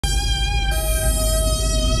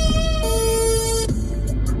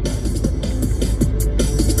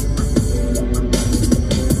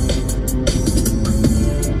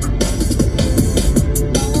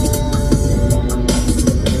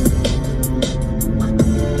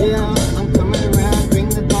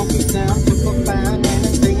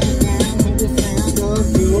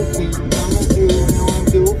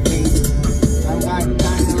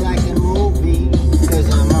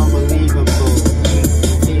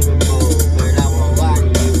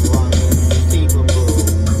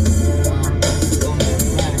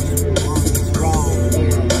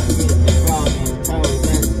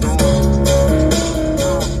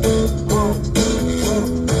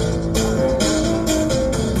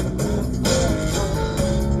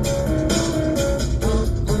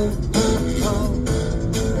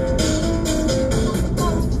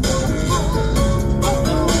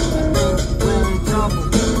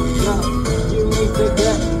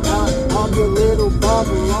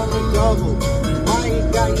trouble on the double. Why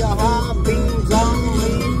you got your high beams on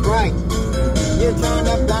me bright? You're trying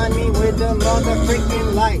to blind me with the mother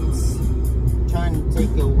freaking lights. Trying to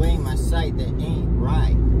take away my sight that ain't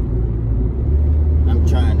right. I'm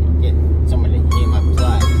trying to get somebody to hear my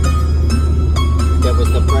plight. There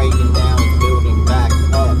was the breaking down, it's building back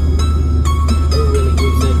up. Who really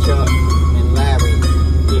gives a chuck? And Larry,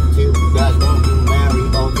 if you guys want to marry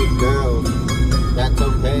all the girls, that's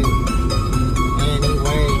okay.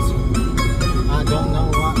 Anyways, I don't know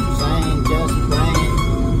what I'm saying, just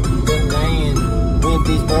playing, delaying. With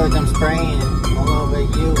these birds I'm spraying all over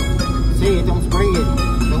you. See it, don't spray it.